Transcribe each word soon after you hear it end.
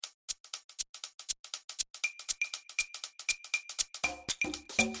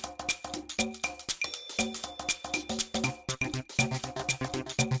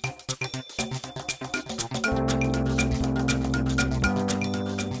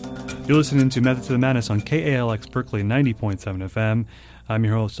You're listening to Method to the Madness on KALX Berkeley 90.7 FM. I'm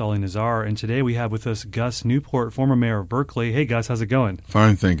your host, Ali Nazar, and today we have with us Gus Newport, former mayor of Berkeley. Hey, Gus, how's it going?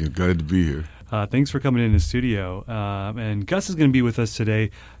 Fine, thank you. Glad to be here. Thanks for coming in the studio. And Gus is going to be with us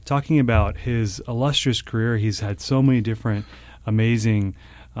today talking about his illustrious career. He's had so many different amazing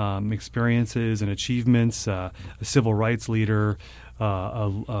experiences and achievements, a civil rights leader,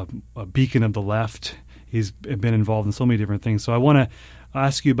 a beacon of the left. He's been involved in so many different things. So I want to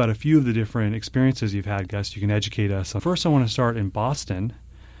ask you about a few of the different experiences you've had, Gus. You can educate us. First, I want to start in Boston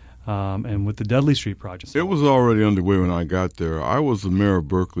and with the Dudley Street Project. It was already underway when I got there. I was the mayor of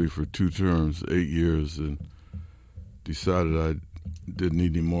Berkeley for 2 terms, 8 years, and decided I didn't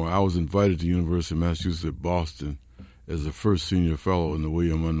need any more. I was invited to the University of Massachusetts at Boston as the first senior fellow in the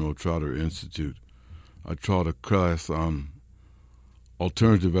William Monroe Trotter Institute. I taught a class on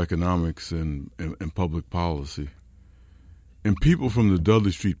alternative economics and public policy. And people from the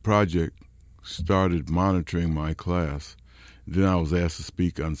Dudley Street Project started monitoring my class. Then I was asked to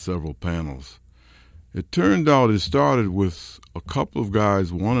speak on several panels. It turned out it started with a couple of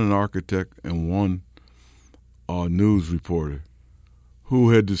guys, one an architect and one news reporter, who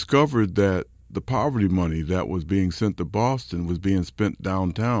had discovered that the poverty money that was being sent to Boston was being spent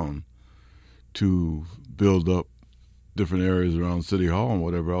downtown to build up different areas around City Hall and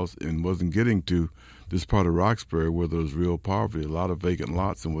whatever else, and wasn't getting to this part of Roxbury where there was real poverty, a lot of vacant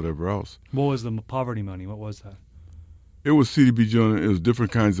lots and whatever else. What was the poverty money? What was that? It was CDBG. It was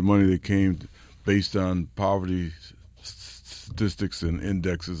different kinds of money that came based on poverty statistics and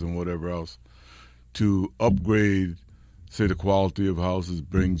indexes and whatever else to upgrade, say, the quality of houses,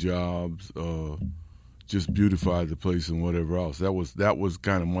 bring jobs, just beautify the place and whatever else. That was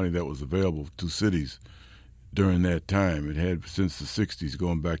kind of money that was available to cities during that time. It had since the 60s,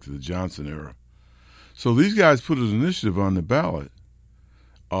 going back to the Johnson era. So these guys put an initiative on the ballot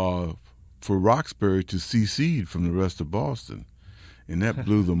for Roxbury to secede from the rest of Boston, and that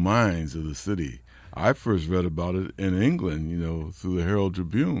blew the minds of the city. I first read about it in England, through the Herald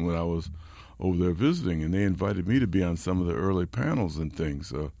Tribune when I was over there visiting, and they invited me to be on some of the early panels and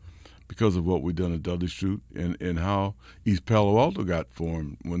things because of what we'd done at Dudley Street and how East Palo Alto got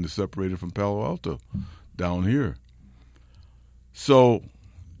formed when they separated from Palo Alto down here. So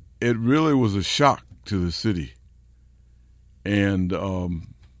it really was a shock to the city. And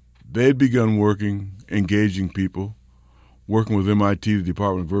they had begun engaging people, working with MIT, the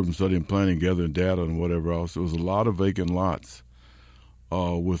Department of Urban Study and Planning, gathering data and whatever else. There was a lot of vacant lots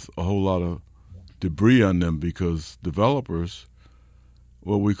with a whole lot of debris on them because developers,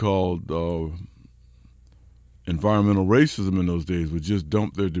 what we called environmental racism in those days, would just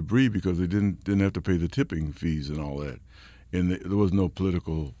dump their debris because they didn't have to pay the tipping fees and all that. And there was no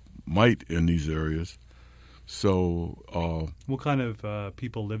political might in these areas. So, what kind of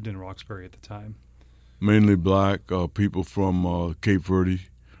people lived in Roxbury at the time? Mainly black, people from Cape Verde,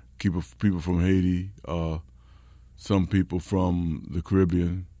 people from Haiti, some people from the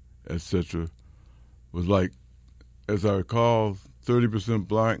Caribbean, etc. It was like, as I recall, 30%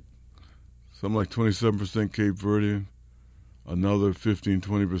 black, something like 27% Cape Verdean, another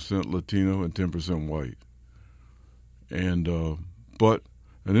 15-20% Latino, and 10% white. And but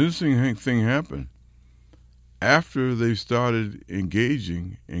an interesting thing happened. After they started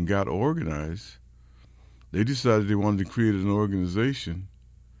engaging and got organized, they decided they wanted to create an organization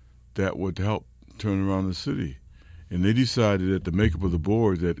that would help turn around the city. And they decided at the makeup of the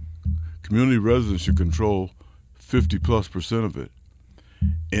board that community residents should control 50+% of it.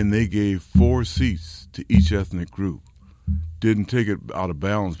 And they gave 4 seats to each ethnic group. Didn't take it out of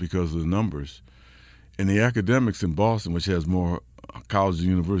balance because of the numbers. And the academics in Boston, which has more colleges and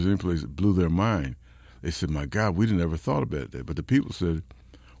universities in place, blew their mind. They said, my God, we didn't ever thought about that. But the people said,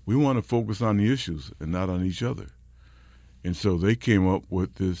 we want to focus on the issues and not on each other. And so they came up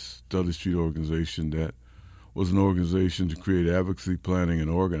with this Dudley Street organization that was an organization to create advocacy, planning, and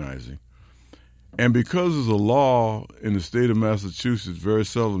organizing. And because there's a law in the state of Massachusetts, very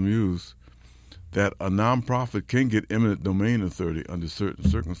seldom used, that a nonprofit can get eminent domain authority under certain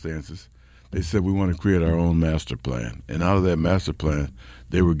circumstances, they said we want to create our own master plan. And out of that master plan,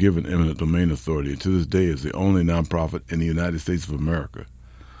 they were given eminent domain authority. And to this day is the only nonprofit in the United States of America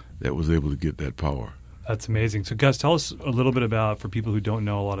that was able to get that power. That's amazing. So, Gus, tell us a little bit about, for people who don't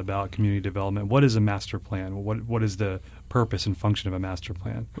know a lot about community development, what is a master plan? What is the purpose and function of a master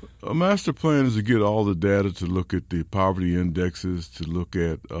plan? A master plan is to get all the data, to look at the poverty indexes, to look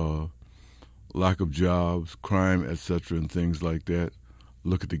at lack of jobs, crime, etc., and things like that.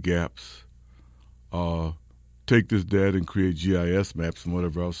 Look at the gaps. Take this data and create GIS maps and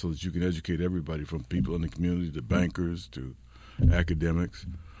whatever else so that you can educate everybody from people in the community to bankers to academics.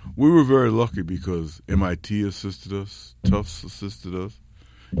 We were very lucky because MIT assisted us, Tufts assisted us,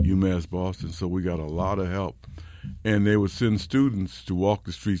 UMass Boston, so we got a lot of help. And they would send students to walk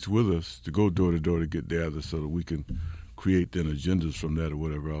the streets with us, to go door to door to get data so that we can create then agendas from that or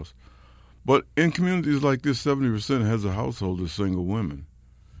whatever else. But in communities like this, 70% has a household of single women.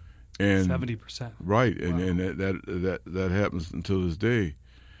 And 70%. Right, and, wow. and that happens until this day.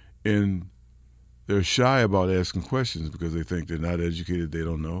 And they're shy about asking questions because they think they're not educated, they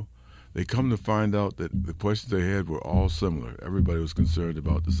don't know. They come to find out that the questions they had were all similar. Everybody was concerned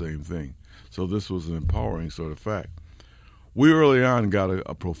about the same thing. So this was an empowering sort of fact. We early on got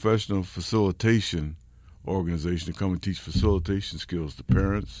a professional facilitation organization to come and teach facilitation skills to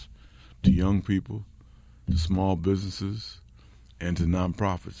parents, to young people, to small businesses, and to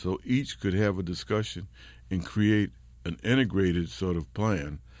nonprofits. So each could have a discussion and create an integrated sort of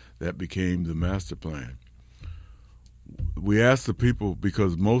plan that became the master plan. We asked the people,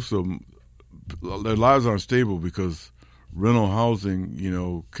 because most of them, their lives aren't stable because rental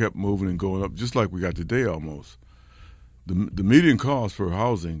housing, kept moving and going up, just like we got today almost. The median cost for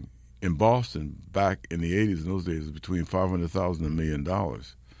housing in Boston back in the 80s, in those days, was between $500,000 and $1 million.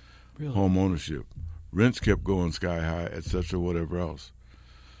 Really? Home ownership. Rents kept going sky high, et cetera, whatever else.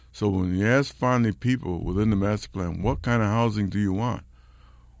 So when you ask finally people within the master plan, what kind of housing do you want?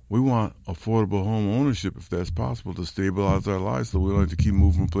 We want affordable home ownership, if that's possible, to stabilize our lives so we don't have to keep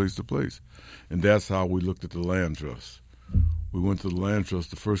moving from place to place. And that's how we looked at the land trust. We went to the land trust.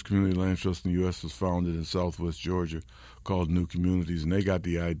 The first community land trust in the U.S. was founded in southwest Georgia called New Communities, and they got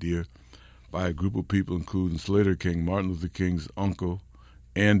the idea by a group of people, including Slater King, Martin Luther King's uncle,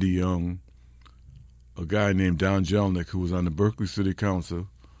 Andy Young, a guy named Don Jelnick, who was on the Berkeley City Council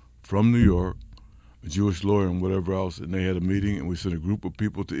from New York, a Jewish lawyer and whatever else, and they had a meeting, and we sent a group of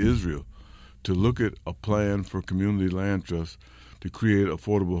people to Israel to look at a plan for community land trust to create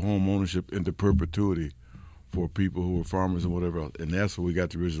affordable home ownership into perpetuity for people who were farmers and whatever else. And that's where we got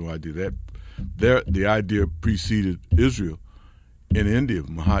the original idea. The idea preceded Israel. In India,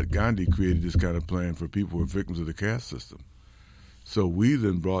 Mahatma Gandhi created this kind of plan for people who were victims of the caste system. So we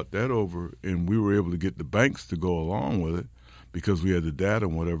then brought that over, and we were able to get the banks to go along with it because we had the data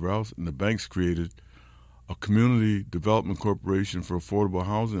and whatever else, and the banks created a community development corporation for affordable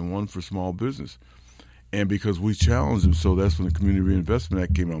housing and one for small business. And because we challenged them, so that's when the Community Reinvestment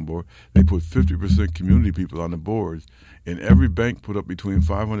Act came on board. They put 50% community people on the boards, and every bank put up between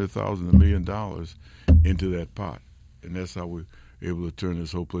 $500,000 and $1 million into that pot. And that's how we were able to turn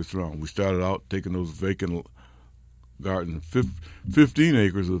this whole place around. We started out taking those vacant gardens. 15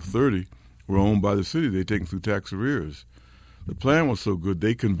 acres of 30 were owned by the city. They taken through tax arrears. The plan was so good,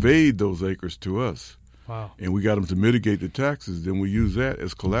 they conveyed those acres to us. Wow. And we got them to mitigate the taxes. Then we used that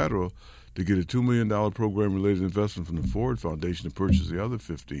as collateral to get a $2 million program-related investment from the Ford Foundation to purchase the other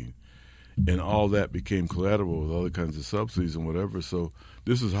 15. And all that became collateral with other kinds of subsidies and whatever. So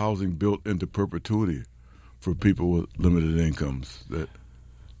this is housing built into perpetuity for people with limited incomes.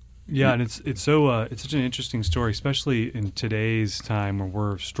 Yeah, and it's such an interesting story, especially in today's time where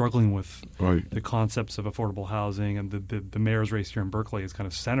we're struggling with the concepts of affordable housing, and the mayor's race here in Berkeley is kind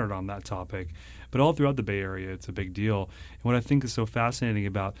of centered on that topic. But all throughout the Bay Area, it's a big deal. And what I think is so fascinating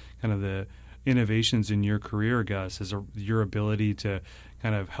about kind of the innovations in your career, Gus, is your ability to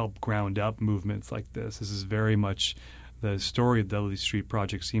kind of help ground up movements like this. This is very much the story of the Dudley Street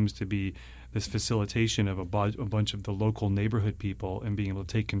Project seems to be this facilitation of a bunch of the local neighborhood people and being able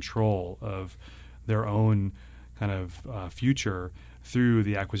to take control of their own kind of future through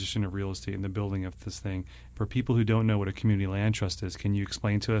the acquisition of real estate and the building of this thing. For people who don't know what a community land trust is, can you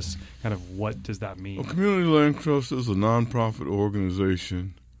explain to us kind of what does that mean? A community land trust is a nonprofit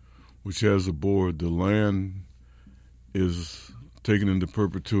organization which has a board. The land is taken into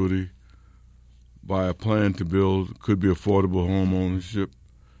perpetuity by a plan to build, could be affordable home ownership,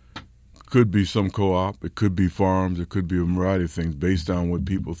 could be some co-op, it could be farms, it could be a variety of things based on what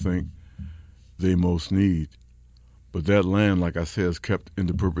people think they most need. But that land, like I said, is kept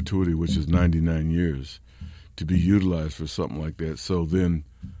into perpetuity, which is 99 years, to be utilized for something like that. So then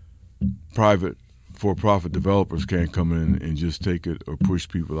private for-profit developers can't come in and just take it or push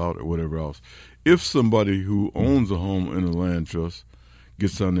people out or whatever else. If somebody who owns a home in a land trust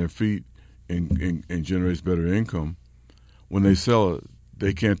gets on their feet and generates better income, when they sell it,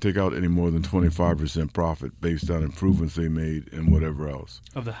 they can't take out any more than 25% profit based on improvements they made and whatever else.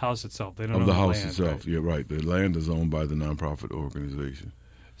 Of the house itself. They don't own the land, house itself, right? Yeah, right. The land is owned by the nonprofit organization.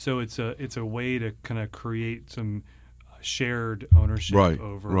 So it's a way to kind of create some shared ownership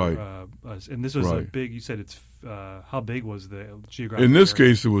over us. And this was a big, you said it's, how big was the geographic In this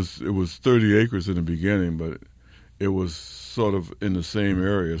area? case, it was 30 acres in the beginning, but it was sort of in the same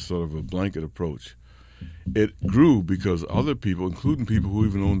area, sort of a blanket approach. It grew because other people, including people who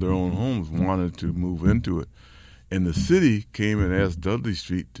even owned their own homes, wanted to move into it. And the city came and asked Dudley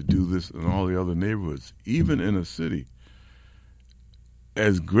Street to do this in all the other neighborhoods, even in a city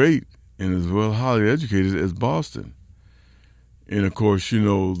as great and as well highly educated as Boston. And, of course,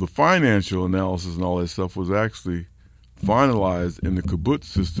 the financial analysis and all that stuff was actually finalized in the kibbutz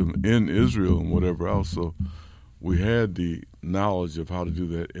system in Israel and whatever else. So we had the knowledge of how to do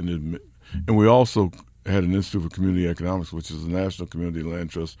that. And we also had an Institute for Community Economics, which is a national community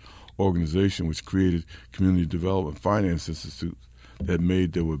land trust organization, which created community development finance institutes that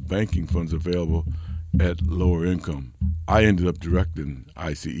made there were banking funds available at lower income. I ended up directing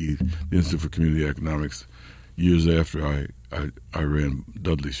ICE, the Institute for Community Economics, years after I ran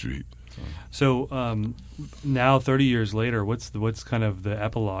Dudley Street. So now, 30 years later, what's kind of the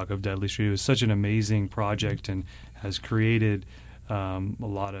epilogue of Dudley Street? It was such an amazing project and has created a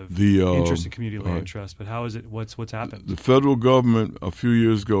lot of interest in community land trust. But how is it? What's happened? The federal government a few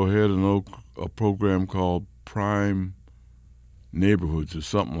years ago had a program called Prime Neighborhoods or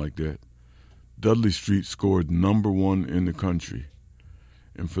something like that. Dudley Street scored #1 in the country,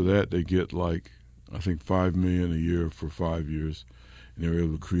 and for that they get I think $5 million a year for 5 years, and they were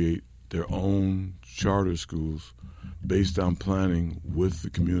able to create their own charter schools based on planning with the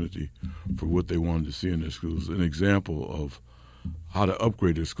community for what they wanted to see in their schools. An example of how to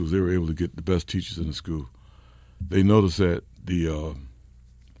upgrade their schools. They were able to get the best teachers in the school. They noticed that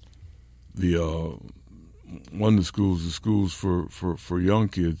one of the schools for young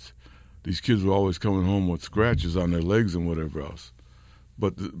kids, these kids were always coming home with scratches on their legs and whatever else.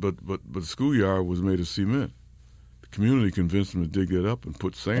 But the schoolyard was made of cement. The community convinced them to dig it up and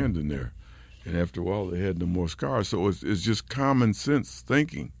put sand in there. And after a while, they had no more scars. So it's just common sense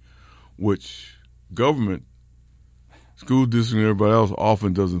thinking, which government, school district, and everybody else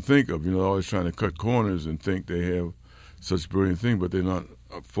often doesn't think of. They're always trying to cut corners and think they have such brilliant thing, but they're not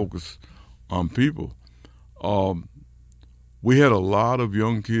focused on people. We had a lot of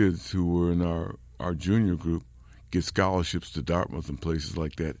young kids who were in our junior group get scholarships to Dartmouth and places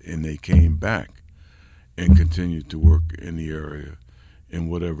like that, and they came back and continued to work in the area and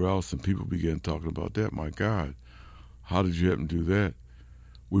whatever else, and people began talking about that. My God, how did you happen to do that?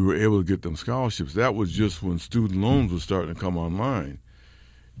 We were able to get them scholarships. That was just when student loans were starting to come online.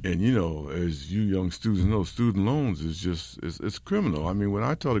 And, as you young students know, student loans it's criminal. I mean, when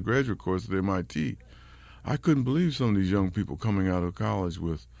I taught a graduate course at MIT, I couldn't believe some of these young people coming out of college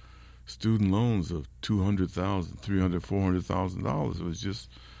with student loans of $200,000, $300,000, $400,000. It was just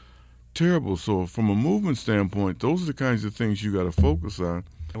terrible. So from a movement standpoint, those are the kinds of things you got to focus on.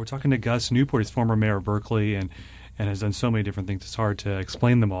 We're talking to Gus Newport. He's former mayor of Berkeley and has done so many different things. It's hard to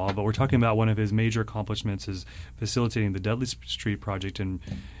explain them all, but we're talking about one of his major accomplishments is facilitating the Dudley Street project in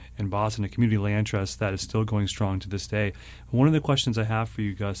Boston, a community land trust that is still going strong to this day. One of the questions I have for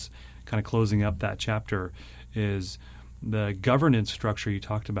you, Gus, kind of closing up that chapter, is the governance structure you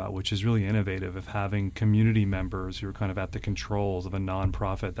talked about, which is really innovative, of having community members who are kind of at the controls of a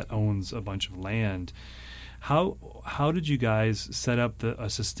nonprofit that owns a bunch of land. How did you guys set up a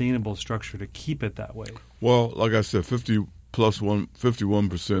sustainable structure to keep it that way? Well, like I said,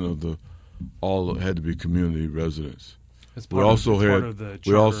 51% of all had to be community residents. We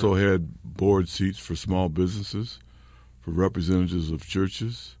also had board seats for small businesses, for representatives of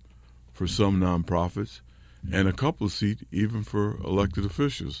churches, for some nonprofits, and a couple of seats even for elected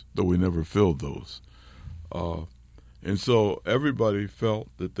officials, though we never filled those. And so everybody felt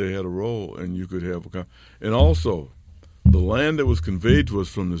that they had a role, and you could have and also, the land that was conveyed to us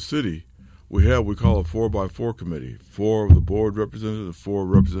from the city, we call a 4x4 committee, 4 of the board representatives, 4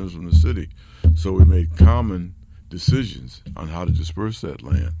 representatives from the city. So we made common decisions on how to disperse that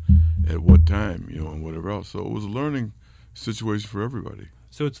land, at what time, and whatever else. So it was a learning situation for everybody.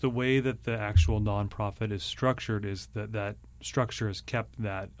 So it's the way that the actual nonprofit is structured, is that structure has kept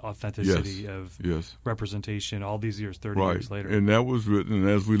that authenticity of representation all these years, 30 years later. And that was written, and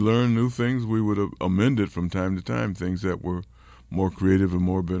as we learned new things, we would amend it from time to time, things that were more creative and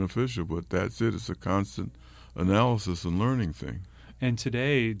more beneficial. But that's it. It's a constant analysis and learning thing. And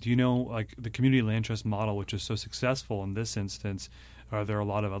today, do you know, the community land trust model, which is so successful in this instance, are there a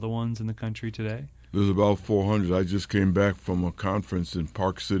lot of other ones in the country today? There's about 400. I just came back from a conference in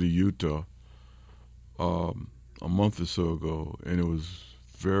Park City, Utah, a month or so ago, and it was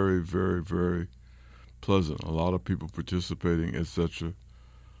very, very, very pleasant. A lot of people participating, etc.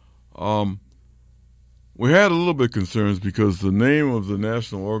 We had a little bit of concerns because the name of the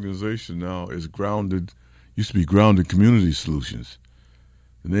national organization now is used to be Grounded Community Solutions.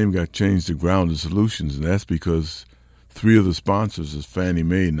 the name got changed to Grounded Solutions, and that's because 3 of the sponsors is Fannie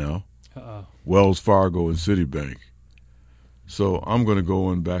Mae now, Wells Fargo, and Citibank. So I'm going to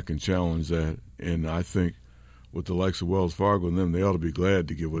go in back and challenge that, and I think with the likes of Wells Fargo and them, they ought to be glad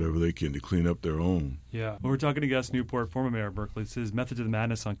to get whatever they can to clean up their own. Yeah. Well, we're talking to Gus Newport, former mayor of Berkeley. This is Method to the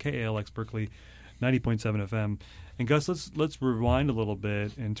Madness on KALX Berkeley 90.7 FM. And Gus, let's rewind a little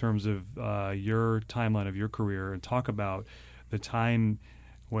bit in terms of your timeline of your career and talk about the time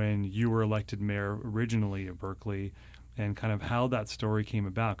when you were elected mayor originally of Berkeley and kind of how that story came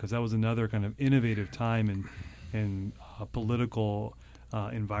about, because that was another kind of innovative time in a political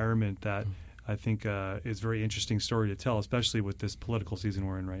environment that I think is a very interesting story to tell, especially with this political season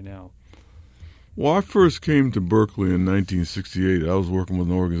we're in right now. Well, I first came to Berkeley in 1968. I was working with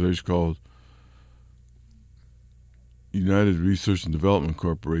an organization called United Research and Development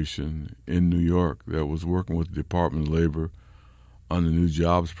Corporation in New York that was working with the Department of Labor on the new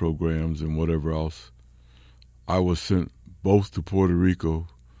jobs programs and whatever else. I was sent both to Puerto Rico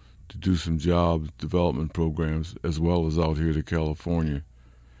to do some job development programs as well as out here to California.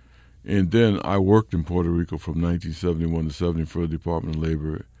 And then I worked in Puerto Rico from 1971 to 70 for the Department of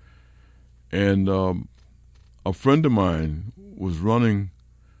Labor. And a friend of mine was running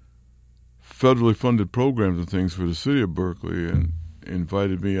federally funded programs and things for the city of Berkeley and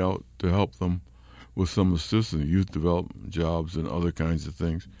invited me out to help them with some assistance, youth development jobs and other kinds of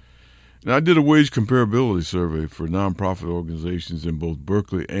things. And I did a wage comparability survey for nonprofit organizations in both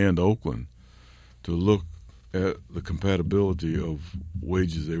Berkeley and Oakland to look at the compatibility of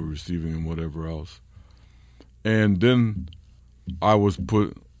wages they were receiving and whatever else. And then I was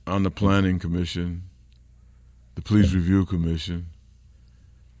put on the Planning Commission, the Police Review Commission,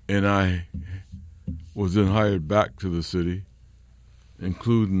 and I was then hired back to the city,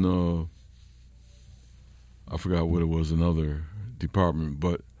 including, I forgot what it was, another department,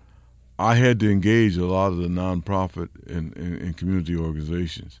 but I had to engage a lot of the nonprofit and community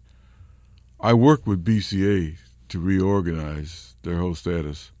organizations. I worked with BCA to reorganize their whole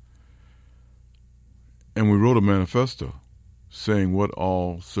status. And we wrote a manifesto saying what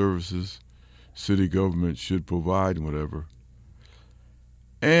all services city government should provide and whatever.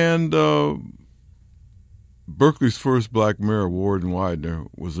 And Berkeley's first black mayor, Warden Widener,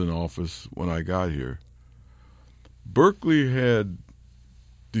 was in office when I got here. Berkeley had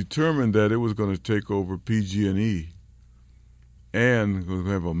determined that it was going to take over PG&E and going to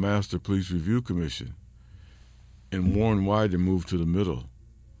have a master police review commission. And Warren Widener moved to the middle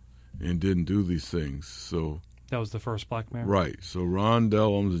and didn't do these things. So that was the first black mayor? Right. So Ron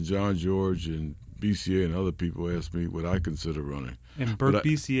Dellums and John George and BCA and other people asked me what I consider running. And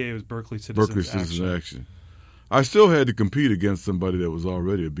BCA was Berkeley Citizens Action. I still had to compete against somebody that was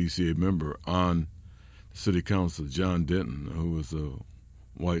already a BCA member on the city council, John Denton, who was a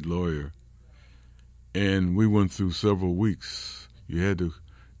white lawyer. And we went through several weeks. You had to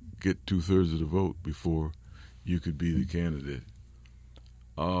get 2/3 of the vote before you could be the candidate.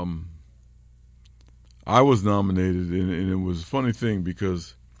 I was nominated, and it was a funny thing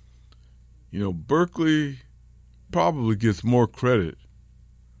because, Berkeley probably gets more credit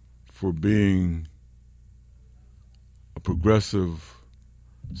for being a progressive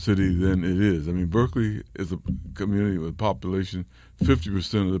city than it is. I mean, Berkeley is a community with a population,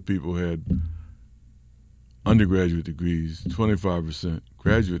 50% of the people had undergraduate degrees, 25%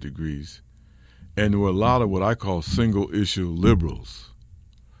 graduate degrees, and there were a lot of what I call single-issue liberals.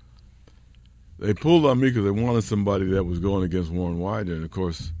 They pulled on me because they wanted somebody that was going against Warren Widener, and of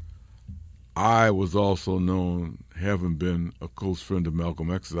course, I was also known, having been a close friend of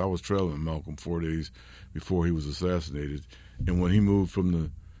Malcolm X's. I was trailing Malcolm 4 days before he was assassinated, and when he moved from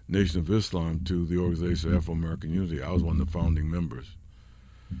the Nation of Islam to the Organization of Afro-American Unity, I was one of the founding members.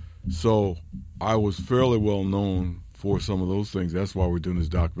 So I was fairly well known for some of those things. That's why we're doing this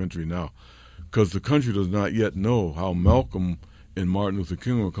documentary now, because the country does not yet know how Malcolm and Martin Luther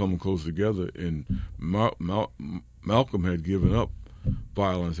King were coming close together, and Malcolm had given up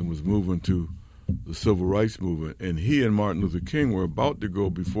violence and was moving to the civil rights movement, and he and Martin Luther King were about to go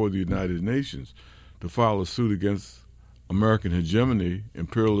before the United Nations to file a suit against American hegemony,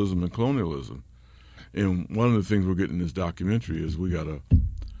 imperialism, and colonialism. And one of the things we're getting in this documentary is we got a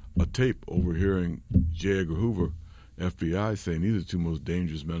tape overhearing J. Edgar Hoover, FBI, saying these are the 2 most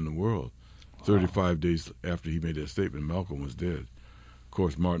dangerous men in the world. 35 days after he made that statement, Malcolm was dead. Of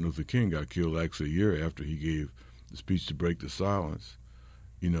course, Martin Luther King got killed actually a year after he gave the speech to break the silence,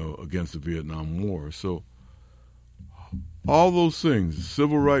 against the Vietnam War. So all those things,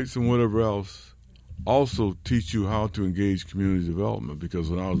 civil rights and whatever else, also teach you how to engage community development,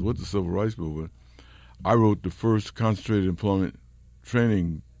 because when I was with the civil rights movement, I wrote the first concentrated employment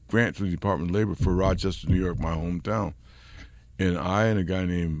training grant from the Department of Labor for Rochester, New York, my hometown. And I and a guy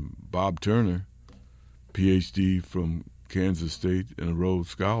named Bob Turner, Ph.D. from Kansas State and a Rhodes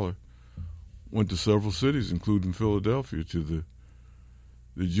Scholar, went to several cities, including Philadelphia, to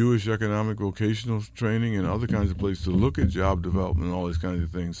the Jewish Economic Vocational Training and other kinds of places to look at job development and all these kinds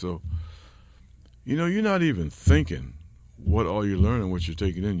of things. So, you're not even thinking what all you're learning, what you're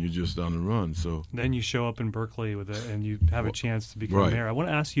taking in. You're just on the run. So then you show up in Berkeley and you have a chance to become right. mayor. I want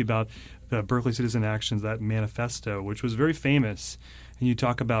to ask you about the Berkeley Citizen Actions, that manifesto, which was very famous. And you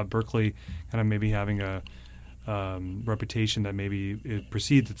talk about Berkeley kind of maybe having a reputation that maybe it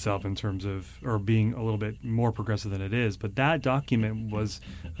precedes itself in terms of, or being a little bit more progressive than it is. But that document was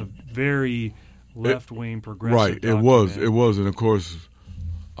a very left-wing progressive right. document. It was. And, of course,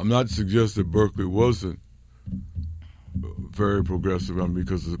 I'm not suggesting Berkeley wasn't very progressive,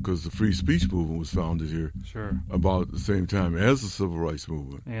 because the free speech movement was founded here about at the same time as the civil rights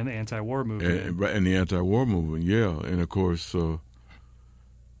movement. And the anti-war movement. And the anti-war movement, yeah. And, of course,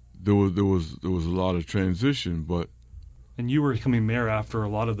 there was a lot of transition, but... And you were becoming mayor after a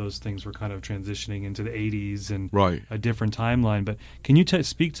lot of those things were kind of transitioning into the 80s and right. a different timeline. But can you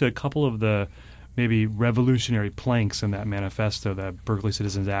speak to a couple of the maybe revolutionary planks in that manifesto that Berkeley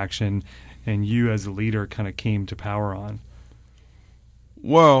Citizens Action and you as a leader kind of came to power on?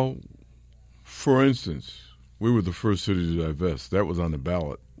 Well, for instance, we were the first city to divest. That was on the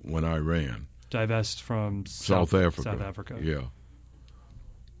ballot when I ran. Divest from South Africa. South Africa. Yeah.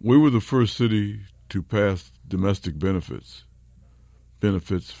 We were the first city to pass domestic benefits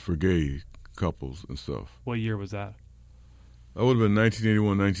for gay couples and stuff. What year was that? That would have been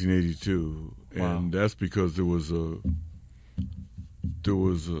 1981, 1982. Wow. And that's because there was a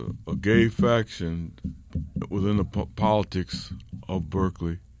gay faction within the politics of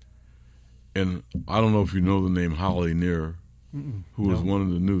Berkeley. And I don't know if you know the name Holly Near, who was one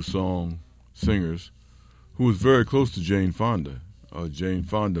of the new song singers, who was very close to Jane Fonda. Jane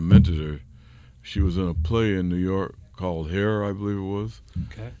Fonda mentored her. She was in a play in New York called Hair, I believe it was.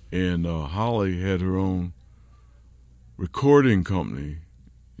 Okay. And Holly had her own recording company.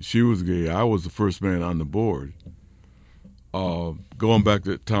 She was gay. I was the first man on the board. Going back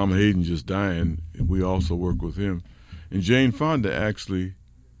to Tom Hayden just dying, we also worked with him. And Jane Fonda actually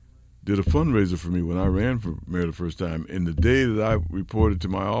did a fundraiser for me when I ran for mayor the first time. And the day that I reported to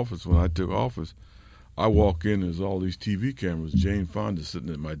my office, when I took office, I walk in, there's all these TV cameras, Jane Fonda sitting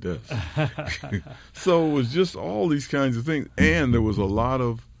at my desk. So it was just all these kinds of things. And there was a lot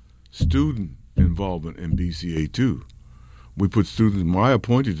of student involvement in BCA too. We put students, my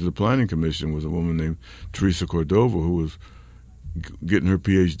appointee to the Planning Commission was a woman named Teresa Cordova, who was getting her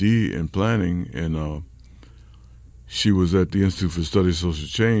PhD in planning, and she was at the Institute for Study of Social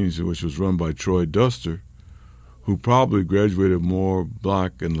Change, which was run by Troy Duster, who probably graduated more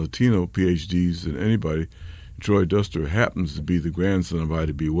black and Latino PhDs than anybody. Troy Duster happens to be the grandson of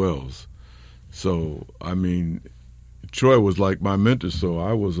Ida B. Wells. So, I mean, Troy was like my mentor, so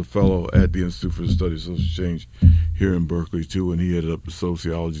I was a fellow at the Institute for the Study of Social Change here in Berkeley, too, and he headed up the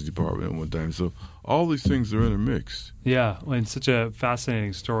sociology department at one time. So all these things are intermixed. Yeah, and such a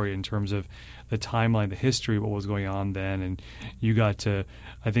fascinating story in terms of the timeline, the history, what was going on then, and you got to,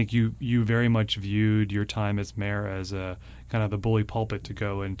 I think you very much viewed your time as mayor as a kind of the bully pulpit to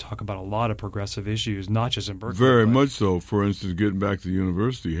go and talk about a lot of progressive issues, not just in Berkeley. Very much so. For instance, getting back to the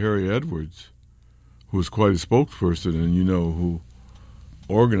university, Harry Edwards, who was quite a spokesperson and, who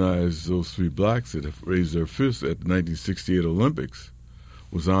organized those three blacks that raised their fists at the 1968 Olympics,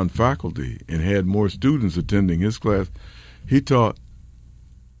 was on faculty and had more students attending his class. He taught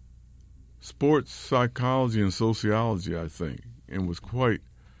sports psychology and sociology, I think, and was quite,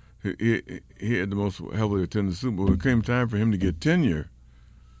 he had the most heavily attended student. But when it came time for him to get tenure,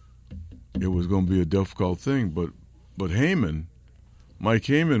 it was going to be a difficult thing. But Mike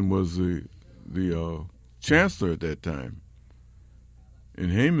Heyman was the chancellor at that time.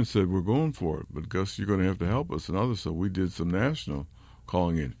 And Heyman said, we're going for it, but Gus, you're going to have to help us and others. So we did some national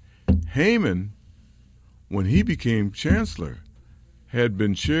calling in. Heyman, when he became chancellor, had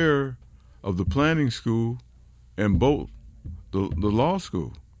been chair of the planning school and both the law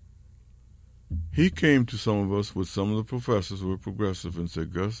school. He came to some of us with some of the professors who were progressive and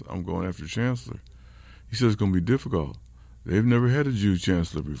said, Gus, I'm going after chancellor. He said, it's going to be difficult. They've never had a Jew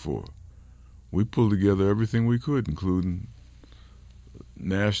chancellor before. We pulled together everything we could, including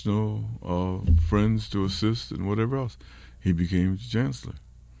national friends to assist and whatever else. He became chancellor.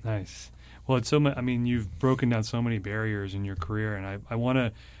 Nice. Well, it's so much. I mean, you've broken down so many barriers in your career, and I want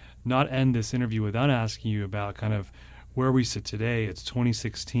to not end this interview without asking you about kind of where we sit today. It's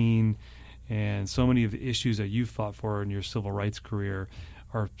 2016, And so many of the issues that you fought for in your civil rights career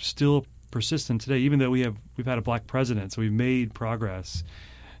are still persistent today, even though we've had a black president. So we've made progress.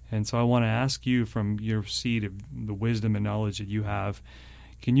 And so I want to ask you, from your seat of the wisdom and knowledge that you have,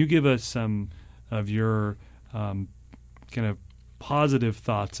 can you give us some of your kind of positive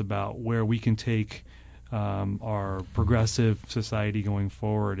thoughts about where we can take our progressive society going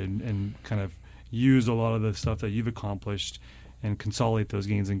forward, and kind of use a lot of the stuff that you've accomplished and consolidate those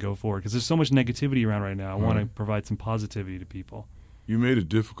gains and go forward? Because there's so much negativity around right now. I want to provide some positivity to people. You made it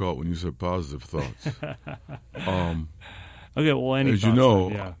difficult when you said positive thoughts. Okay, well, as you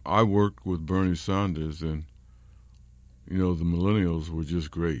know, I worked with Bernie Sanders, and the millennials were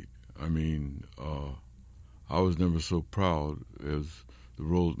just great. I mean, I was never so proud as the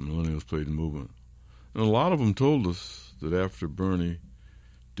role that millennials played in the movement. And a lot of them told us that after Bernie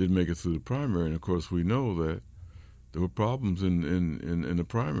did make it through the primary, and of course we know that there were problems in the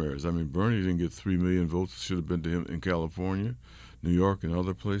primaries. I mean, Bernie didn't get 3 million votes. It should have been to him in California, New York, and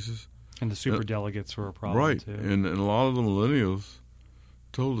other places. And the superdelegates were a problem, right. too. And a lot of the millennials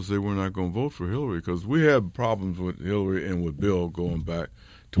told us they were not going to vote for Hillary, because we had problems with Hillary and with Bill going back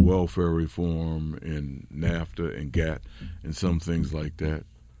to welfare reform and NAFTA and GATT and some things like that.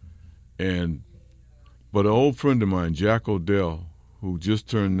 But an old friend of mine, Jack Odell, who just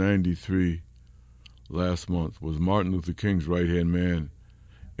turned 93 last month, was Martin Luther King's right-hand man,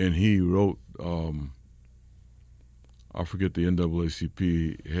 and he wrote, I forget, the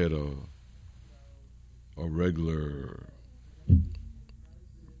NAACP had a regular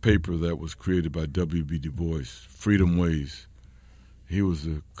paper that was created by W.B. Du Bois, Freedom Ways. He was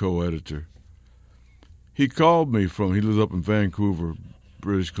the co-editor. He called me he lives up in Vancouver,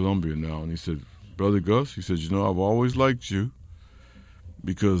 British Columbia now, and he said, "Brother Gus," he said, "I've always liked you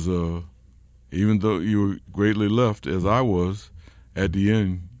because even though you were greatly left, as I was, at the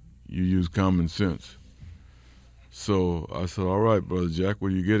end, you used common sense." So I said, "All right, Brother Jack,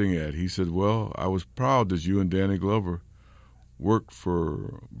 what are you getting at?" He said, "Well, I was proud that you and Danny Glover worked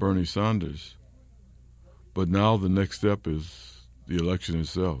for Bernie Sanders, but now the next step is the election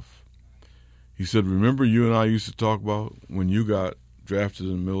itself." He said, "Remember you and I used to talk about when you got drafted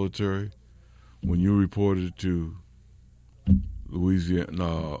in the military, when you reported to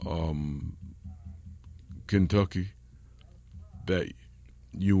Louisiana, Kentucky, that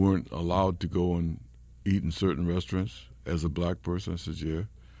you weren't allowed to go and eat in certain restaurants as a black person?" I said, "Yeah."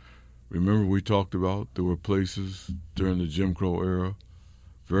 "Remember we talked about there were places during the Jim Crow era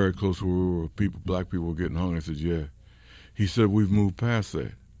very close to where black people were getting hung?" I said, "Yeah." He said, "We've moved past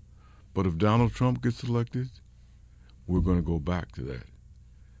that. But if Donald Trump gets elected, we're going to go back to that."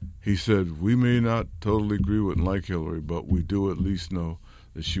 He said, "We may not totally agree with and like Hillary, but we do at least know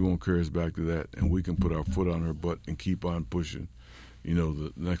that she won't carry us back to that, and we can put our foot on her butt and keep on pushing,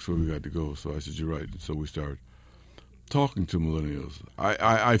 the next way we got to go." So I said, "You're right." So we started talking to millennials.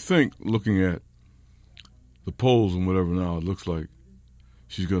 I think, looking at the polls and whatever now, it looks like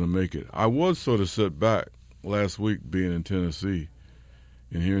she's going to make it. I was sort of set back last week being in Tennessee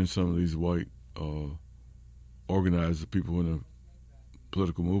and hearing some of these white organized people in the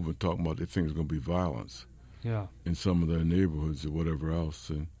political movement talking about they think there's going to be violence in some of their neighborhoods or whatever else.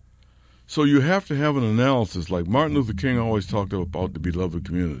 And so you have to have an analysis. Like Martin Luther King always talked about the beloved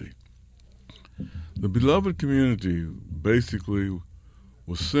community. The beloved community basically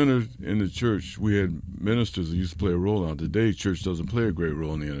was centered in the church. We had ministers that used to play a role. Now today, church doesn't play a great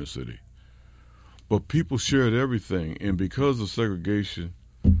role in the inner city. But people shared everything, and because of segregation,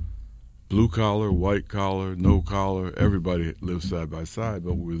 blue collar, white collar, no collar, everybody lived side by side,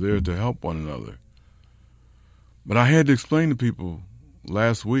 but we were there to help one another. But I had to explain to people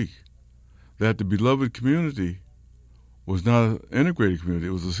last week that the beloved community was not an integrated community,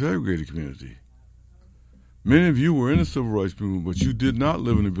 it was a segregated community. Many of you were in the civil rights movement, but you did not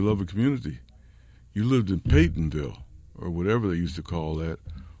live in the beloved community. You lived in Peytonville, or whatever they used to call that,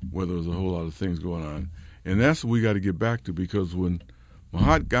 where there was a whole lot of things going on. And that's what we got to get back to, because when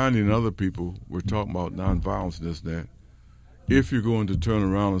Mahatma Gandhi and other people were talking about nonviolence and this and that, if you're going to turn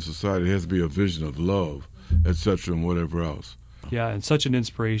around in society, it has to be a vision of love, etc., and whatever else. Yeah, and such an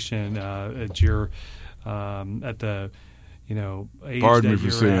inspiration at your at the age. Pardon that me for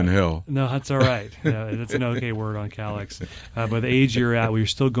you're saying at. hell. No, that's all right. That's an okay word on Calyx. But the age you're at, we're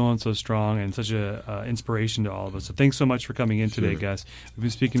still going so strong, and such a inspiration to all of us. So thanks so much for coming in today, Gus. We've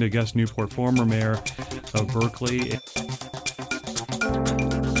been speaking to Gus Newport, former mayor of Berkeley.